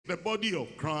the body of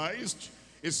Christ,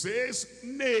 it says,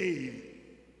 nay,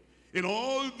 in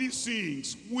all these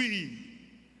things we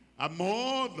are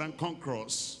more than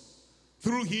conquerors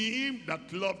through him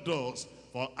that loved us.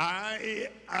 For I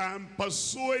am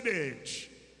persuaded.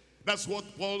 That's what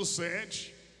Paul said.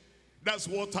 That's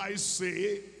what I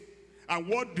say. And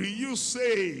what do you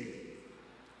say?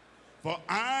 For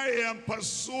I am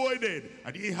persuaded.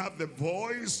 I didn't have the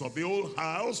voice of the whole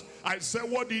house. I said,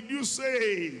 what did you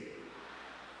say?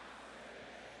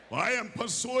 For I am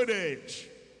persuaded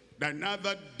that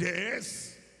neither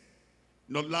death,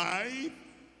 nor life,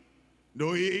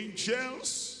 no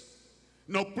angels,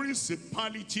 no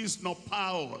principalities, no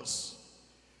powers,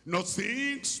 no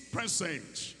things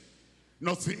present,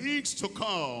 no things to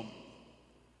come,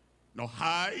 no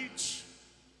height,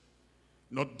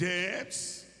 no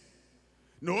depth,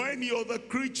 no any other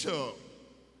creature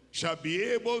shall be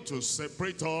able to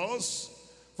separate us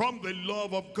from the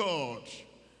love of God,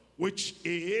 which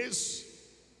is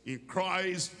in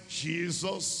Christ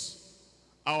Jesus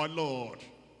our Lord.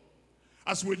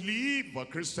 As we live our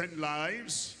Christian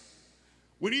lives,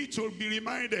 we need to be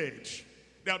reminded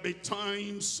there'll be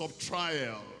times of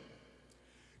trial.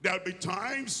 There'll be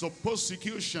times of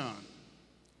persecution.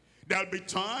 There'll be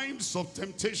times of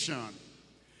temptation.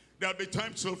 There'll be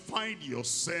times you'll find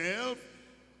yourself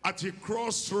at a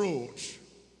crossroad.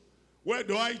 Where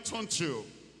do I turn to?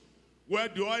 Where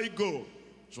do I go?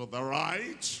 To the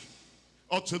right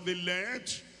or to the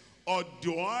left? Or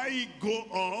do I go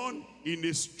on in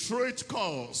a straight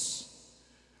course?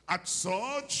 At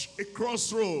such a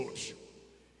crossroad,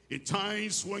 in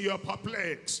times when you are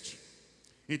perplexed,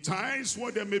 in times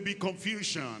when there may be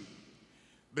confusion,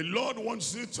 the Lord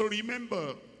wants you to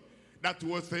remember that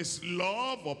with his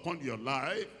love upon your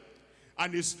life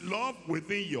and his love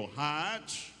within your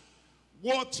heart,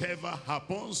 whatever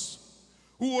happens,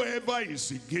 whoever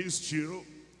is against you,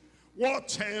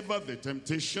 whatever the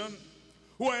temptation,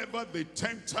 whoever the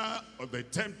tempter or the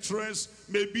temptress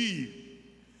may be,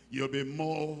 you'll be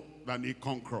more than a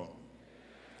conqueror.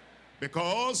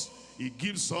 Because he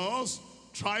gives us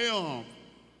triumph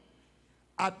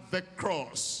at the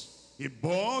cross. He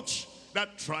bought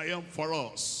that triumph for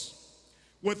us.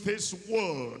 With his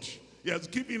word, he has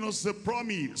given us the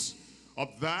promise of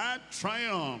that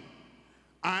triumph.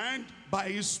 And by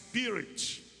his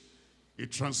spirit, he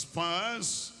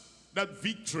transfers that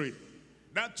victory,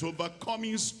 that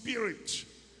overcoming spirit,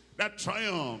 that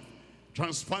triumph,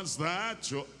 transfers that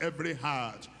to every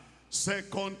heart. 2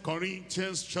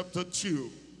 Corinthians chapter 2,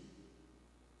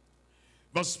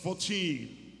 verse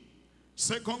 14.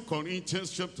 2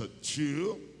 Corinthians chapter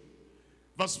 2,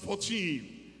 verse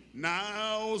 14.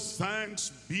 Now thanks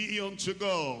be unto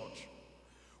God,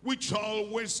 which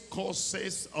always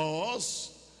causes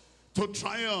us to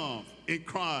triumph in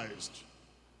Christ,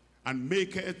 and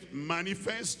maketh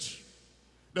manifest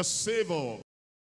the savor